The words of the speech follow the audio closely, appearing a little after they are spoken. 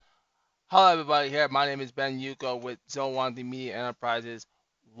Hello, everybody. Here, my name is Ben Yuko with Zone One The Media Enterprises.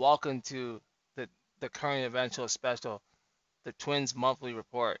 Welcome to the the current eventual special, the Twins Monthly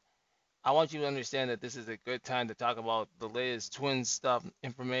Report. I want you to understand that this is a good time to talk about the latest Twins stuff,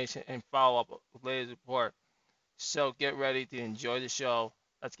 information, and follow up with the latest report. So get ready to enjoy the show.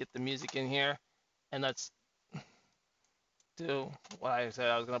 Let's get the music in here, and let's do what I said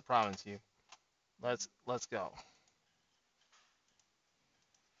I was gonna promise you. Let's go.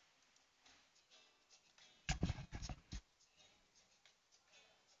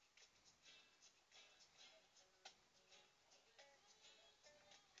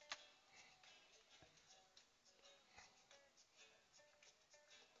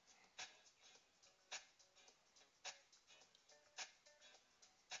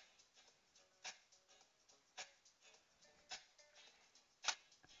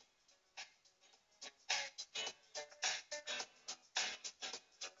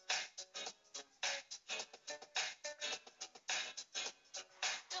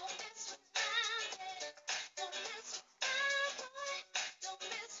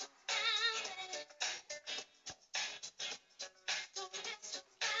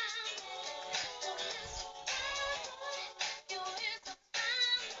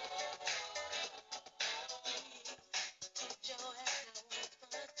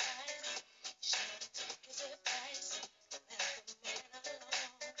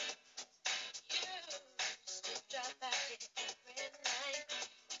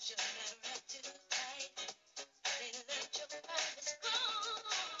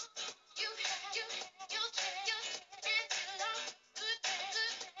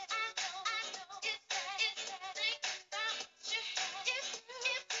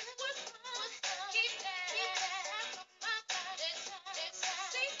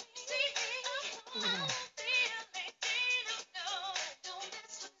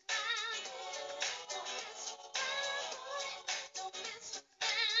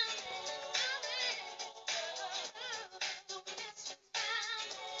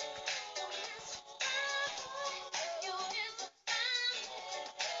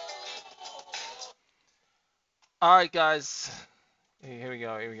 All right, guys. Here we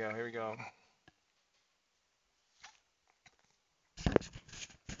go. Here we go. Here we go.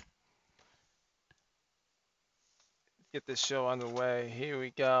 Get this show underway. Here we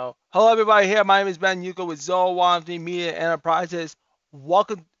go. Hello, everybody. Here, my name is Ben Yuko with Zoe Wamsley Media Enterprises.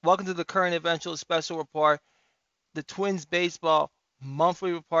 Welcome to the current eventual special report, the Twins baseball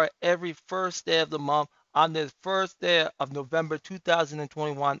monthly report every first day of the month on the first day of November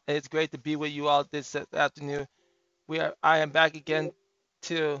 2021. It's great to be with you all this afternoon. I am back again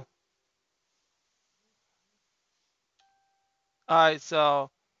to. All right, so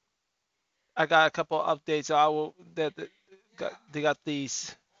I got a couple of updates. So I will they got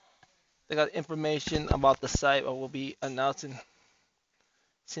these. They got information about the site. I will be announcing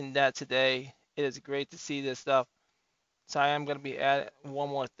that today. It is great to see this stuff. So I am going to be adding one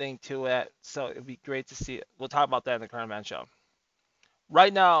more thing to it. So it'd be great to see it. We'll talk about that in the current event show.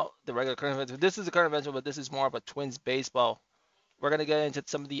 Right now, the regular current event. This is the current event show, but this is more of a Twins baseball. We're going to get into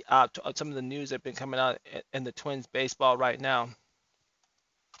some of the news that have been coming out in the Twins baseball right now.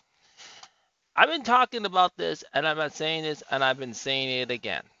 I've been talking about this, and I've been saying this, and I've been saying it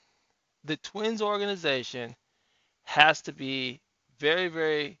again. The Twins organization has to be very,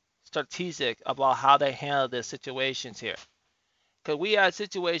 very strategic about how they handle their situations here. Because we had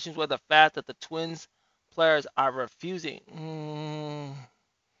situations where the fact that the Twins players are refusing,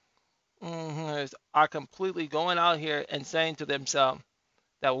 are completely going out here and saying to themselves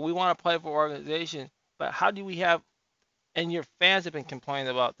that we want to play for organization, but how do we have, and your fans have been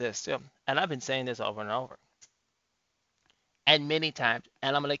complaining about this too, and I've been saying this over and over, and many times,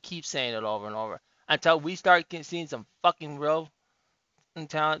 and I'm going to keep saying it over and over until we start seeing some fucking real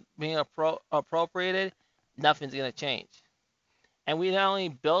talent being appropriated, nothing's going to change. And we not only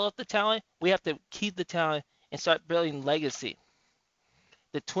build up the talent, we have to keep the talent and start building legacy.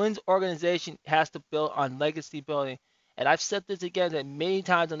 The Twins organization has to build on legacy building. And I've said this again many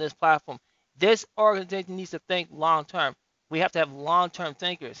times on this platform. This organization needs to think long term. We have to have long term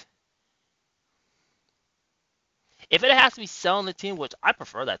thinkers. If it has to be selling the team, which I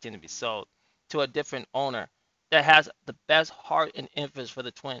prefer that team to be sold to a different owner that has the best heart and interest for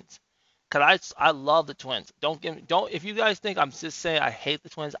the Twins. Cause I love the Twins. Don't if you guys think I'm just saying I hate the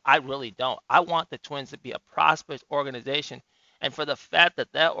Twins, I really don't. I want the Twins to be a prosperous organization, and for the fact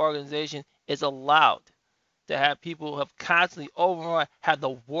that that organization is allowed to have people who have constantly overall had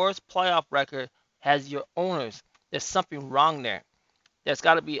the worst playoff record as your owners, there's something wrong there. There's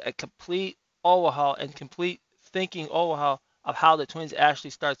got to be a complete overhaul and complete thinking overhaul of how the Twins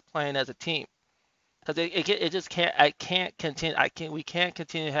actually starts playing as a team. Because it just can't, I can't continue, we can't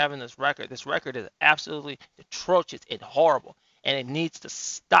continue having this record. This record is absolutely atrocious and horrible, and it needs to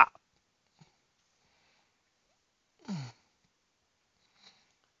stop.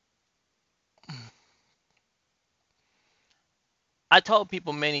 I told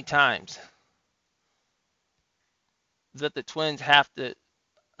people many times that the Twins have to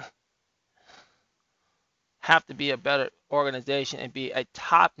be a better organization and be a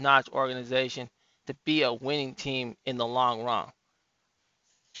top-notch organization to be a winning team in the long run.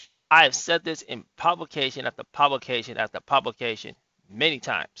 I have said this in publication after publication after publication many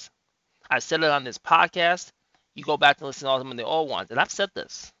times. I've said it on this podcast. You go back and listen to all some of the old ones, and I've said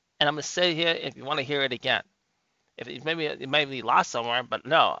this, and I'm gonna say it here if you want to hear it again. If it, maybe it may be lost somewhere, but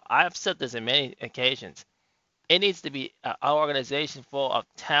no, I've said this in many occasions. It needs to be an organization full of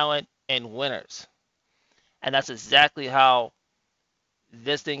talent and winners, and that's exactly how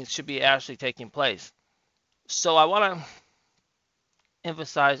this thing should be actually taking place. So I want to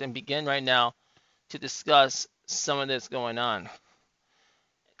emphasize and begin right now to discuss some of this going on.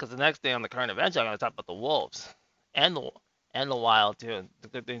 Because the next day on the current events, I'm going to talk about the Wolves and the Wild too. The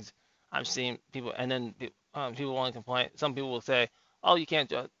good things I'm seeing people, and then people want to complain. Some people will say, "Oh, you can't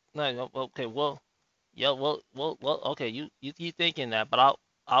do it." No, no, okay, well, yeah, well, okay, you thinking that, but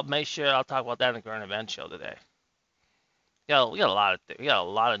I'll make sure I'll talk about that in the current event show today. Yeah, we got a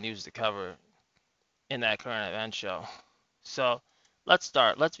lot of news to cover in that current event show. So let's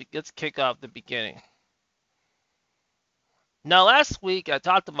start. Let's kick off the beginning. Now, last week I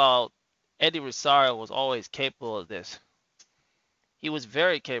talked about Eddie Rosario was always capable of this. He was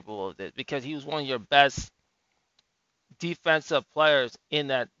very capable of this because he was one of your best defensive players in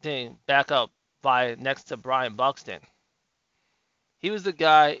that team, back up by next to Brian Buxton. He was the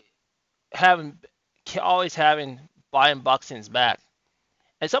guy having always having Brian Buxton's back.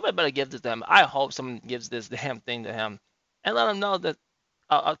 And somebody better give this to him. I hope someone gives this damn thing to him and let him know that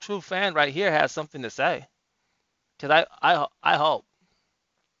a true fan right here has something to say. Because I hope.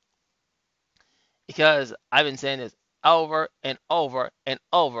 Because I've been saying this over and over and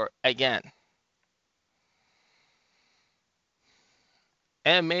over again.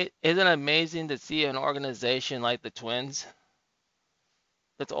 And isn't it amazing to see an organization like the Twins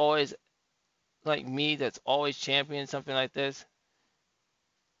that's always like me, that's always championing something like this?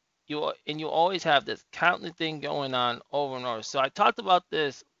 You always have this countless thing going on over and over. So I talked about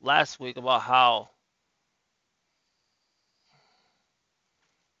this last week about how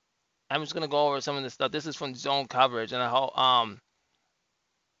I'm just gonna go over some of this stuff. This is from Zone Coverage, and I hope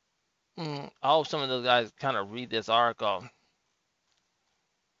some of those guys kind of read this article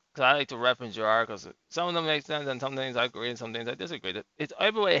because I like to reference your articles. Some of them make sense, and some things I agree, and some things I disagree. It's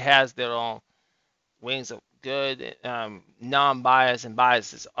everybody has their own wings of good, non-bias, and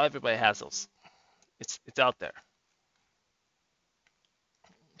biases. Everybody has those. It's out there.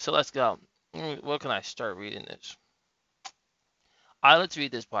 So let's go. Where can I start reading this? All right, let's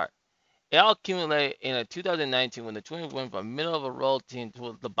read this part. It all accumulated in a 2019 when the Twins went from a middle of a road team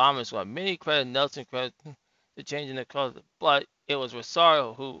to the Bombers squad. Many credit Nelson credit the change in the color, but it was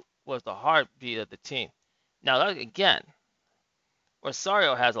Rosario who was the heartbeat of the team. Now, again,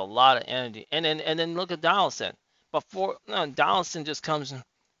 Rosario has a lot of energy, and then look at Donaldson. Before Donaldson just comes in,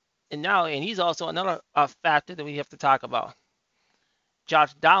 and he's also another factor that we have to talk about.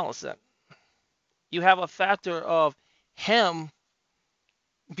 Josh Donaldson. You have a factor of him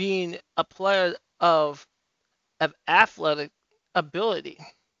being a player of athletic ability.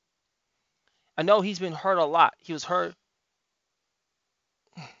 I know he's been hurt a lot. He was hurt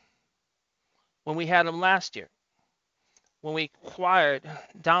when we had him last year, when we acquired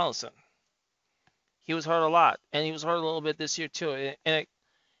Donaldson. He was hurt a lot, and he was hurt a little bit this year too.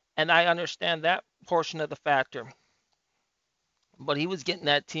 And I understand that portion of the factor. But he was getting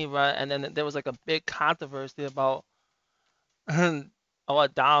that team right, and then there was like a big controversy about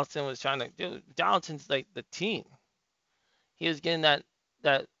what Donaldson was trying to do. Donaldson's like the team. He was that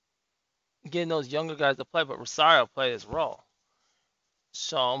getting those younger guys to play, but Rosario played his role.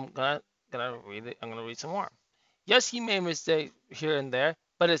 So I'm gonna read it. I'm gonna read some more. Yes, he made mistakes here and there,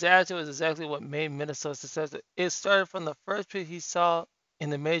 but his attitude was exactly what made Minnesota successful. It started from the first pitch he saw in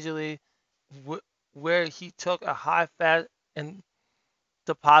the major league, where he took a high fat and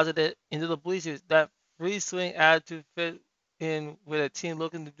deposited it into the bleachers. That free swing attitude fit in with a team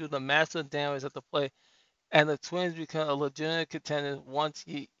looking to do the massive damage at the plate, and the Twins become a legitimate contender once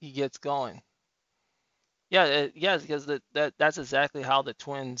he gets going. Yeah, yes, because that's exactly how the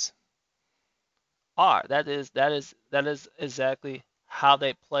Twins are. That is exactly how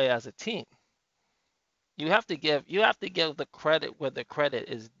they play as a team. you have to give the credit where the credit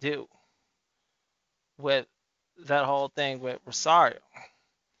is due with that whole thing with Rosario.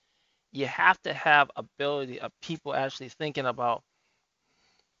 You have to have ability of people actually thinking about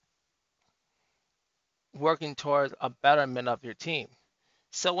working towards a betterment of your team.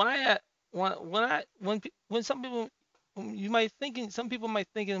 So when some people you might thinking some people might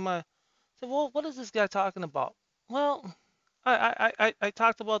think in my say, well, what is this guy talking about? Well, I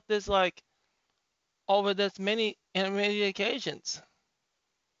talked about this like over this many occasions.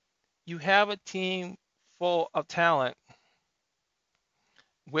 You have a team full of talent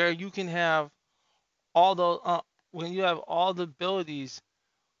where you can have all the when you have all the abilities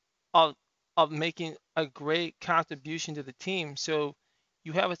of making a great contribution to the team. So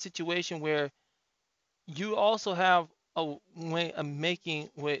you have a situation where you also have a way of making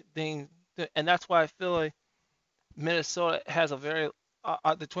with things, and that's why I feel like Minnesota has a very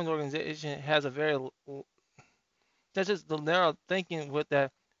the Twins organization has a very that's just the narrow thinking with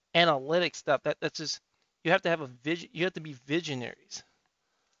that analytic stuff. That's just you have to have a vision. You have to be visionaries,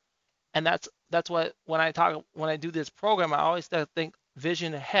 and that's what when I do this program, I always start to think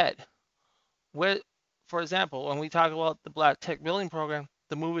vision ahead. Where, for example, when we talk about the Black Tech Building Program,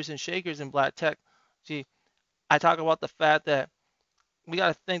 the movers and shakers in Black Tech, see, I talk about the fact that we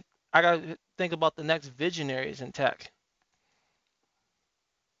got to think. I got to think about the next visionaries in tech.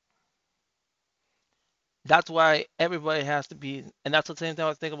 That's why everybody has to be, and that's the same thing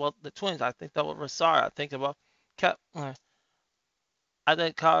I think about the Twins. I think that with Rosario. I think about Cap. I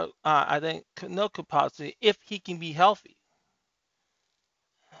think no capacity if he can be healthy,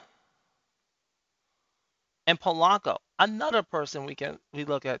 and Polanco, another person we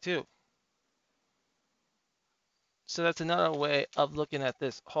look at too. So that's another way of looking at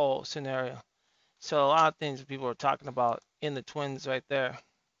this whole scenario. So a lot of things people are talking about in the Twins right there.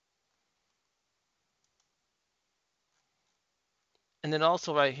 And then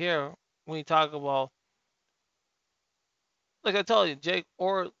also right here, when you talk about, like I told you, Jake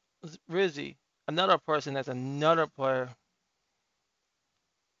or Rizzy, another person that's another player.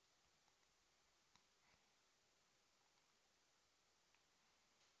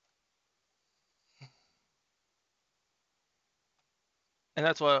 And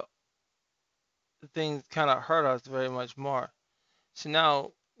that's why things kind of hurt us very much more. So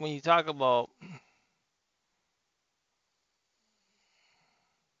now, when you talk about,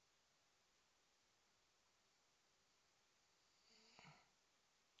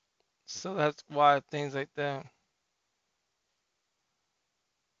 so that's why things like that.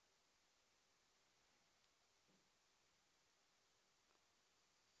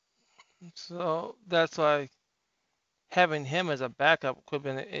 So that's why having him as a backup could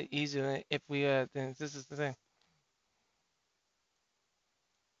have been easier if we had things. This is the thing.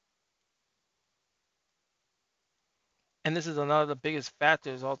 And this is another of the biggest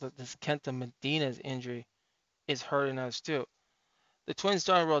factors. Also, this Kenta Medina's injury is hurting us too. The Twins'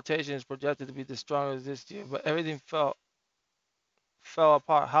 starting rotation is projected to be the strongest this year, but everything fell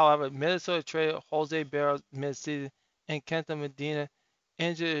apart. However, Minnesota traded Jose Barros mid-season, and Kenta Medina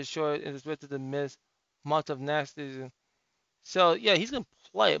injured is short and is expected to miss much of next season. So yeah, he's gonna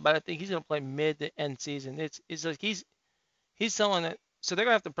play, but I think he's gonna play mid to end season. It's like he's someone that so they're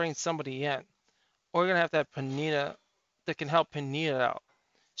gonna have to bring somebody in, or we're gonna have to have Panita that can help Panita out.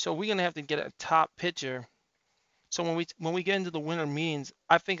 So we're gonna have to get a top pitcher. So when we get into the winter meetings,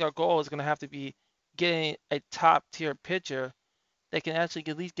 I think our goal is gonna have to be getting a top tier pitcher that can actually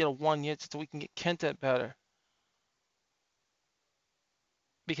at least get a 1 year so we can get Kenta better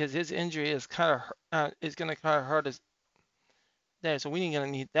because his injury is gonna kind of hurt us there. So we're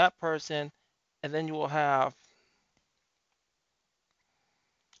gonna need that person, and then you will have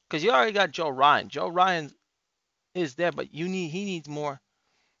because you already got Joe Ryan. Joe Ryan is there, but he needs more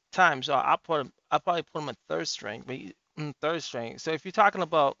time. So I probably put him in third string, but third string. So if you're talking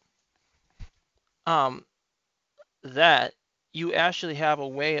about um that, you actually have a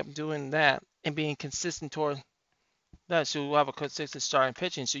way of doing that and being consistent toward that. So you have a consistent starting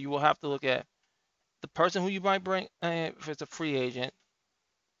pitching. So you will have to look at the person who you might bring if it's a free agent.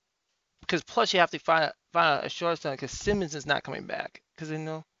 Because plus you have to find a shortstop because Simmons is not coming back. Because you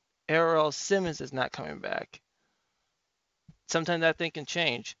know Errol Simmons is not coming back. Sometimes that thing can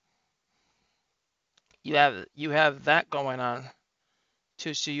change. You have that going on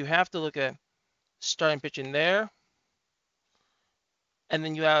too. So you have to look at starting pitching there, and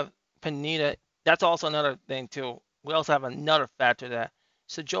then you have Panita. That's also another thing too. We also have another factor that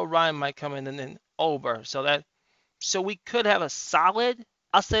so Joe Ryan might come in and then Ober. So we could have a solid.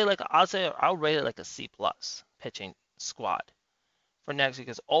 I'll rate it like a C plus pitching squad for next year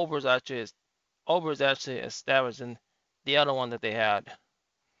because Ober's actually established in the other one that they had.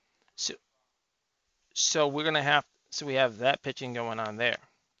 So, so we're gonna have so we have that pitching going on there.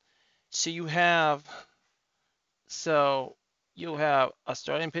 So so you have a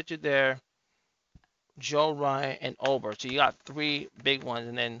starting pitcher there, Joe Ryan and Ober. So you got three big ones,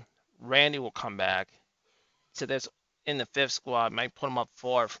 and then Randy will come back. So there's in the fifth squad. Might put him up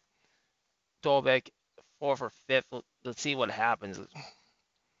fourth. Dolbeck fourth or fifth. Let's see what happens.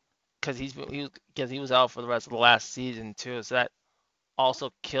 Because he was out for the rest of the last season too. So that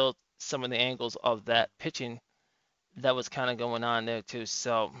also killed some of the angles of that pitching that was kind of going on there too.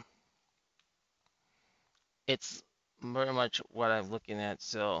 So it's very much what I'm looking at.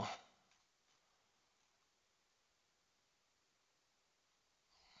 So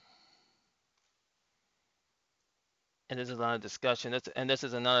and this is another discussion. This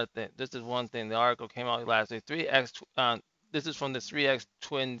is another thing. This is one thing. The article came out last week. This is from the 3X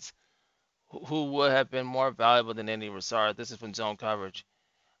twins who would have been more valuable than Andy Rosario. This is from Zone Coverage.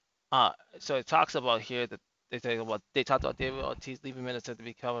 So it talks about here that they talked about David Ortiz leaving Minnesota to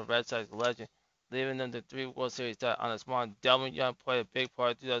become a Red Sox legend, leaving them the three World Series on a small. Delvin Young played a big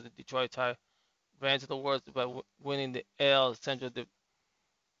part in 2000 Detroit tie, ran to the World by winning the AL Central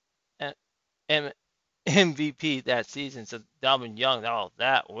MVP that season. So Delvin Young, all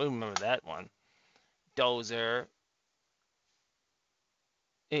that we remember that one. Dozer,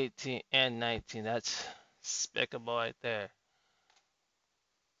 18 and 19. That's despicable right there.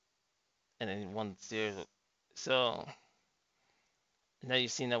 And then he won the series. So now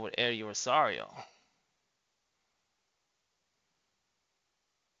you've seen that with Eddie Rosario.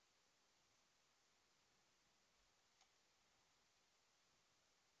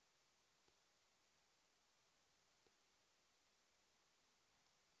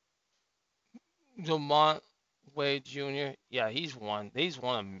 Jamont Wade Jr. Yeah, he's one. He's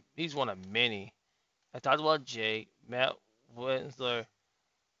one of many. I talked about Jake, Matt Winsler.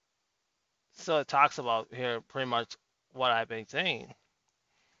 So it talks about here pretty much what I've been saying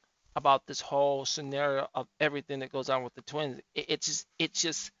about this whole scenario of everything that goes on with the Twins. It's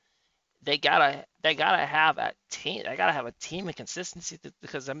just they gotta have a team. They gotta have a team of consistency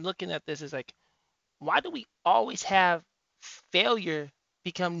because I'm looking at this as like, why do we always have failure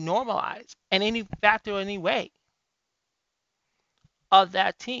become normalized in any factor or any way of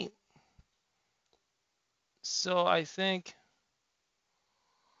that team? So I think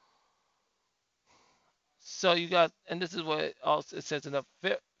so. You got, and this is what it says in the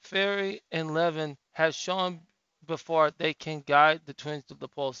Ferry and Levin has shown before they can guide the Twins to the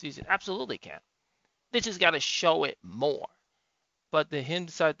postseason. Absolutely can. They just got to show it more. But the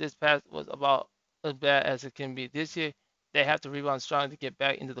hindsight this past was about as bad as it can be. This year, they have to rebound strong to get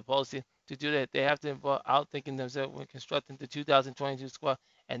back into the postseason. To do that, they have to involve outthinking themselves when constructing the 2022 squad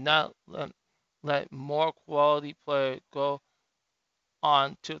and not let more quality players go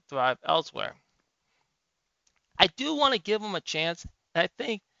on to thrive elsewhere. I do want to give them a chance. I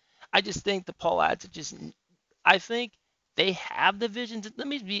just think the Pohlads are just, I think they have the vision. Let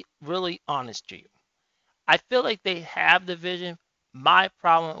me be really honest to you. I feel like they have the vision. My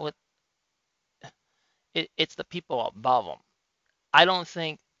problem with it's the people above them. I don't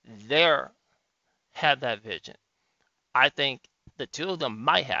think they have that vision. I think the two of them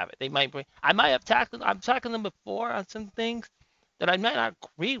might have it. They might bring. I might have tackled. I'm talking them before on some things that I might not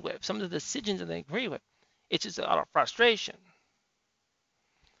agree with. Some of the decisions that I agree with. It's just out of frustration.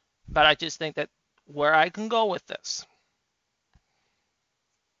 But I just think that where I can go with this,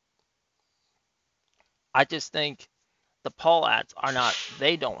 I just think the poll ads are not.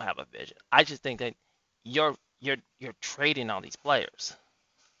 They don't have a vision. I just think that you're trading all these players.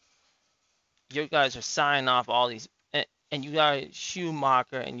 You guys are signing off all these, and you got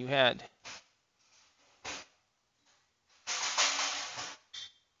Schumacher, and you had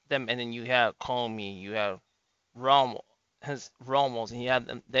them, and then you have Comey, you have Romo, his Romos, and you had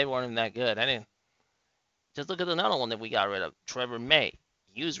them. They weren't even that good. I didn't just look at another one that we got rid of, Trevor May.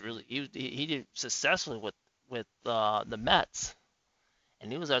 He did successfully with the Mets,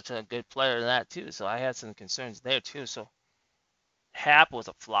 and he was actually a good player in that too. So I had some concerns there too. So Hap was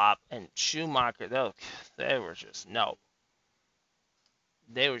a flop, and Schumacher, they were just no,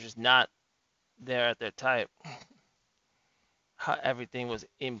 they were just not there at their type. How everything was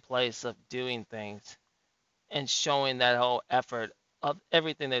in place of doing things and showing that whole effort of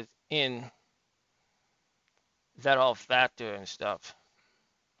everything that's in that whole factor and stuff.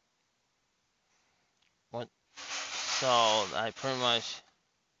 What? So I pretty much.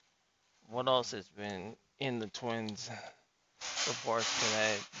 What else has been in the Twins reports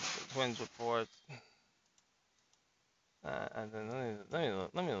today? The Twins reports. And then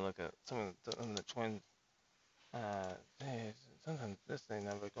let me look at some of the Twins. Hey, sometimes this thing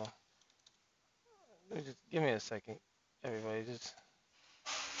never go. Let me just give me a second, everybody. Just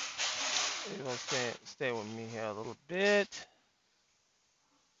everybody stay with me here a little bit.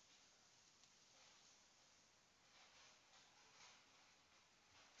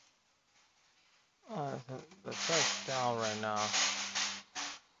 The site's down right now.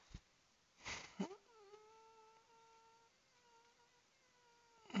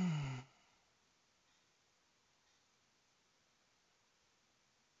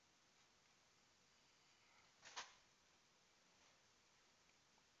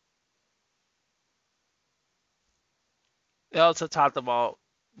 They also talked about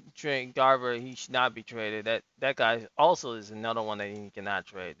Trent Garber. He should not be traded. That guy also is another one that he cannot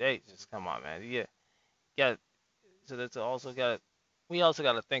trade. They just come on, man. Yeah, got so that's also got. We also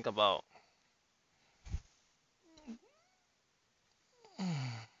got to think about.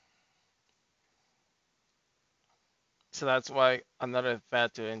 So that's why another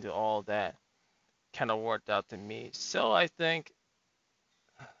factor into all that kind of worked out to me. So I think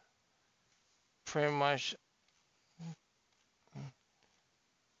pretty much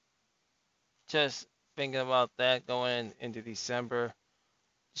just thinking about that going into December,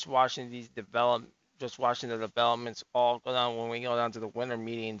 just watching just watching the developments all go down when we go down to the winter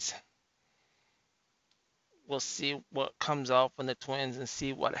meetings. We'll see what comes out from the Twins and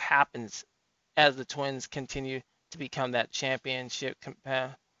see what happens as the Twins continue to become that championship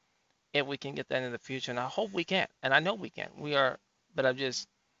compare. If we can get that in the future, and I hope we can, and I know we can. We are, but I'm just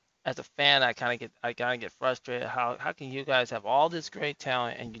as a fan, I kind of get frustrated. How can you guys have all this great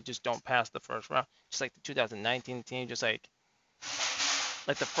talent and you just don't pass the first round? Just like the 2019 team, just like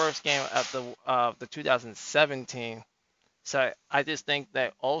the first game of the 2017. So I just think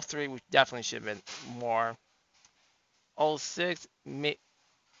that 03 we definitely should have been more. 06,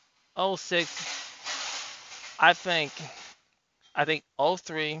 oh 06, I think I think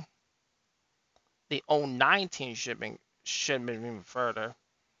 03, the 09 team should have been even further.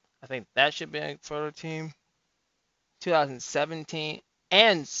 I think that should be a further team. 2017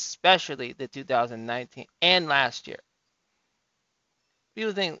 and especially the 2019 and last year.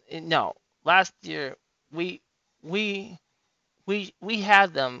 People think no, last year we we we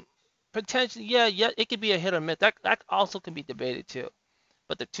had them potentially. Yeah, it could be a hit or miss. That also can be debated too.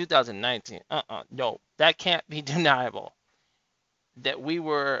 But the 2019, no, that can't be deniable. That we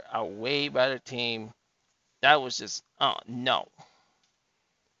were a way better team. That was just no,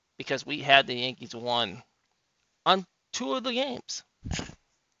 because we had the Yankees won on two of the games.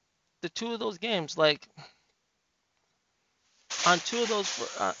 The two of those games, like on two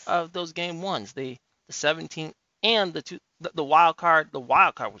of those game ones, the 17 and the wild card,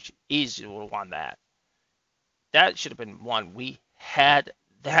 which easily would have won that. That should have been won. We had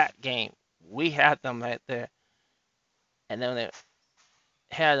that game. We had them right there, and then they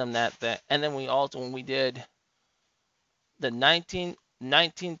had them that there, and then we also when we did the 19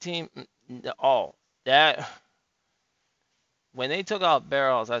 team, oh that when they took out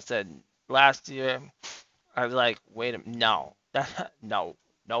Barrels, I said last year I was like, wait a minute, no, that no,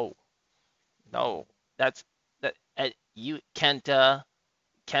 no, that's that you Kenta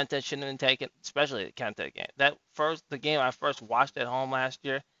shouldn't have been taken, especially the Kenta game. The game I first watched at home last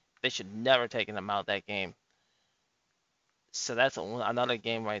year, they should never taken him out that game. So that's another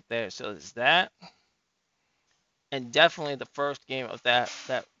game right there. So it's that, and definitely the first game of that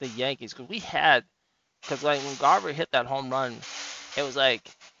the Yankees, because like when Garver hit that home run, it was like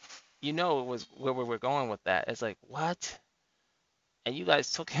it was where we were going with that. It's like what? And you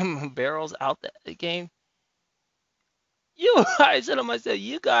guys took him Barrels out the game. I said to myself,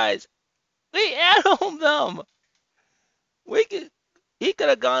 you guys, we at home them. We could He could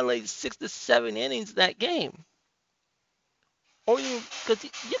have gone like 6 to 7 innings that game, or you because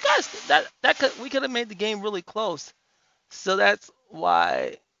you guys that could we could have made the game really close. So that's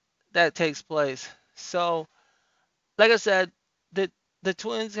why that takes place. So like I said, the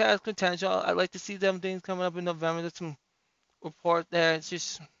Twins have potential. I'd like to see them things coming up in November. There's some report there. It's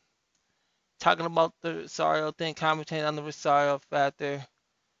just talking about the Rosario thing, commentating on the Rosario factor,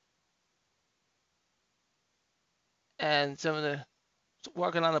 and some of the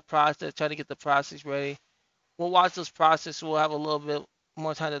working on the process, trying to get the process ready. We'll watch this process. We'll have a little bit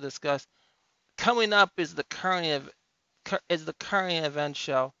more time to discuss. Coming up is the current event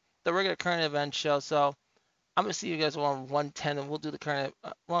show, the regular current event show. So I'm gonna see you guys on 110, and we'll do the current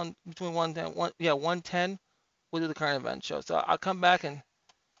one between 110, 110. We'll do the current event show. So I'll come back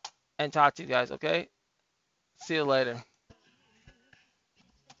and talk to you guys. Okay. See you later.